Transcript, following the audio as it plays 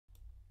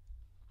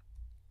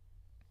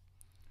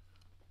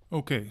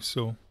Okay,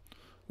 so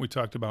we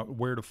talked about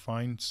where to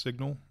find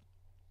Signal,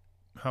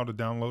 how to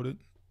download it,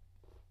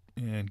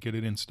 and get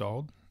it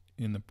installed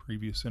in the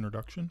previous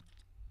introduction.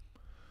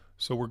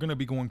 So we're going to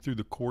be going through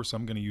the course.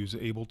 I'm going to use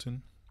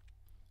Ableton,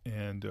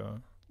 and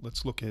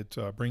let's look at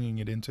bringing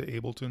it into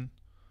Ableton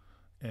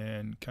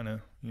and kind of,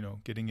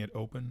 getting it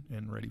open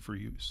and ready for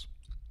use.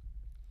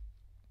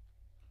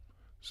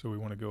 So we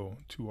want to go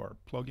to our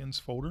plugins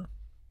folder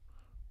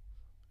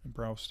and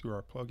browse through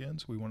our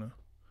plugins. We want to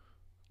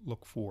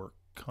look for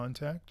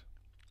Contact,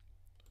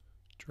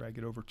 drag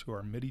it over to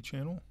our MIDI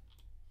channel,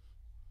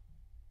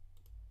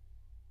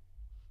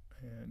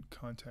 and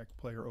Contact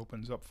Player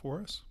opens up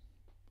for us.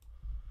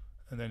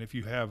 And then if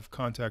you have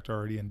Contact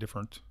already in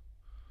different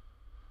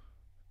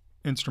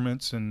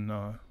instruments and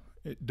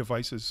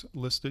devices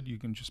listed, you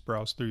can just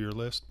browse through your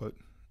list, but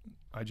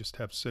I just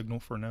have Signal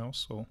for now,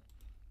 so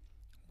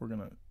we're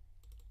going to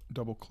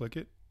double click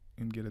it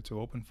and get it to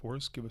open for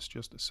us. Give us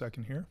just a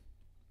second here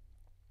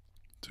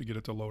to get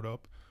it to load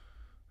up.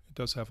 It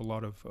does have a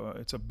lot of,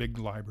 it's a big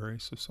library,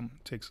 so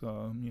it takes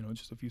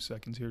just a few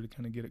seconds here to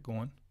kind of get it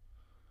going.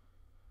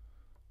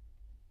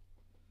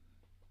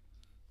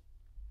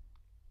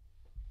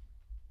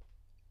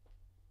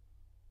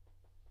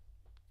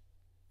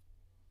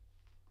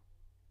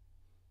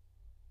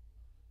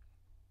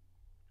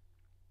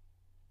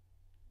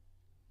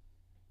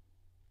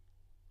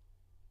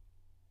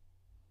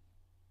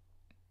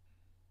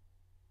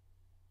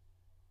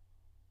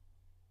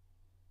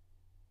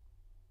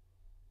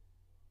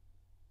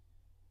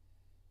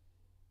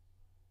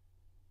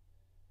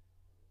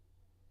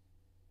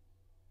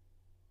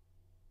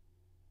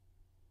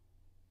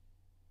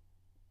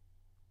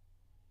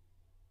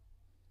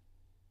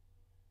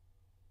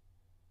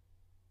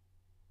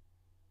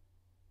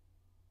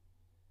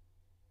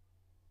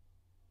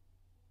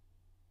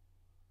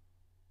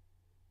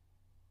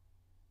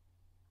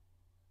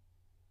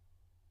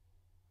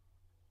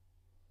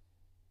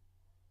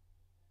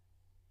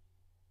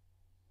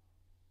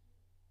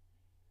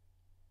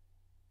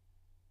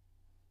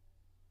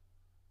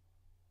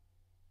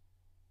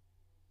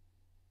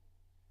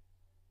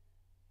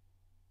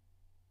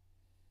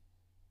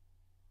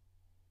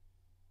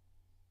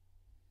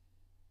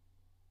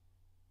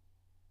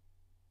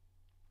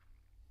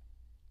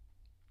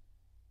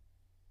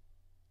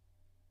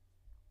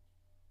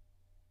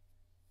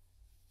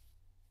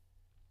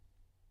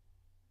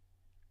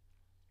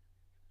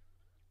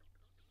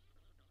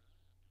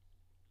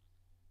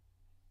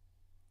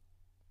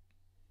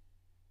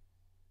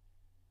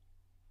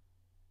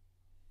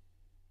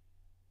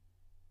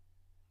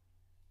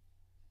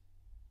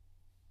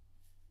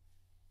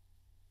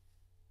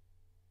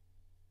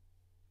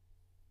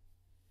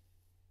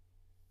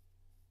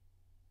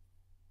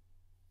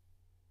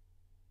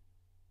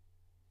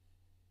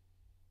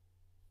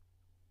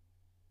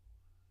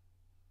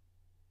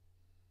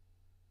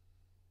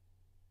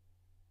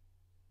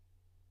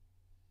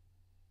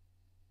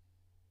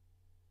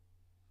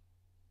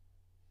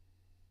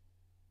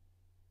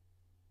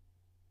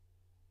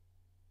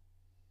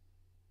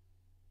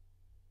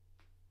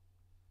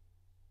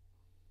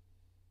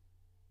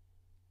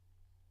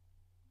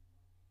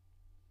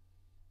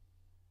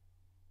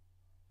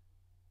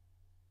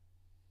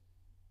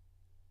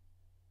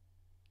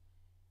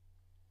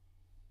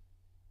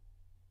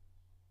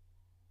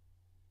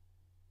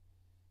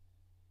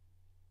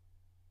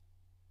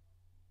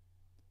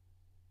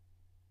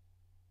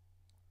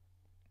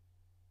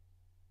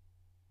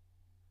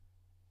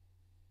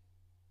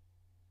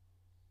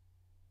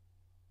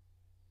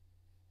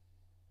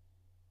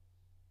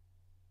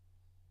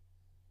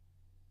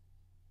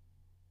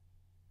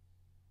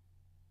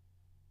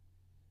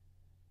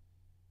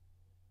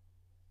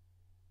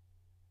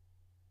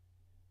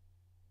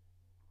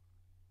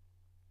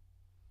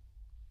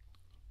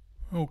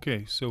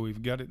 Okay, so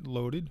we've got it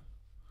loaded.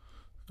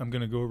 I'm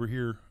going to go over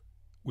here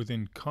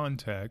within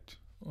Contact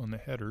on the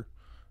header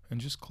and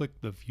just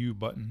click the View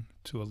button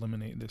to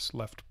eliminate this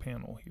left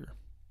panel here.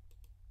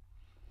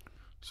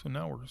 So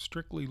now we're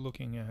strictly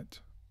looking at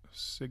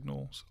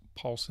Signal's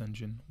Pulse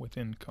Engine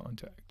within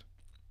Contact.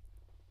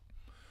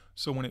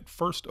 So when it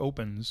first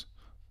opens,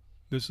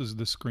 this is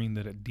the screen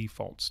that it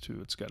defaults to.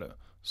 It's got a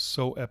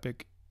So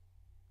Epic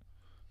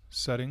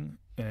setting,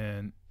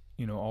 and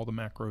all the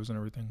macros and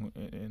everything,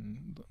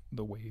 and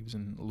the waves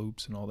and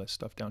loops and all that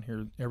stuff down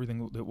here,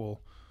 everything that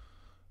we'll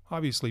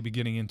obviously be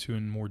getting into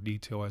in more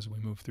detail as we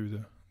move through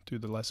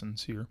the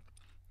lessons here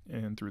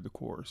and through the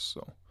course.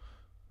 So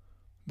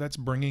that's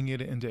bringing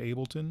it into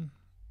Ableton,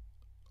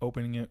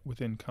 opening it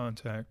within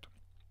Contact,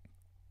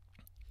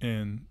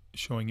 and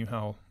showing you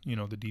how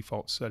the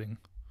default setting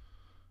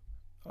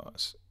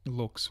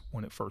looks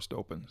when it first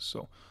opens.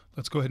 So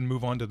let's go ahead and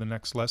move on to the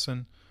next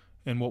lesson.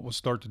 And what we'll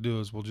start to do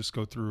is we'll just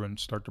go through and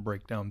start to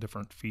break down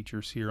different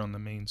features here on the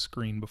main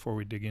screen before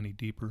we dig any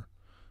deeper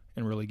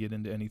and really get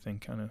into anything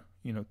kind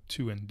of,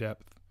 too in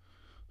depth.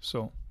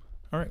 So,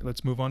 all right,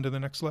 let's move on to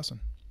the next lesson.